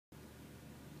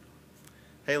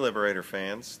Hey Liberator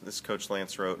fans, this is Coach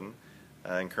Lance Roweton,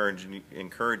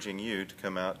 encouraging you to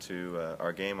come out to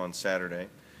our game on Saturday.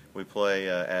 We play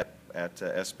at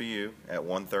SBU at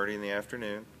 1:30 in the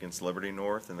afternoon against Liberty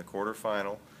North in the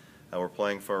quarterfinal. We're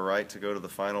playing for a right to go to the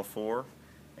Final Four,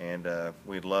 and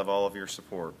we'd love all of your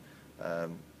support.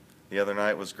 The other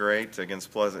night was great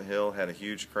against Pleasant Hill, had a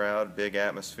huge crowd, big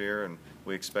atmosphere, and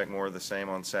we expect more of the same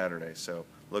on Saturday. So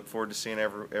look forward to seeing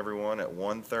everyone at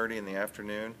 1:30 in the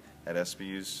afternoon at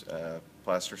SBU's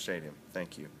Plaster Stadium.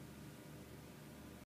 Thank you.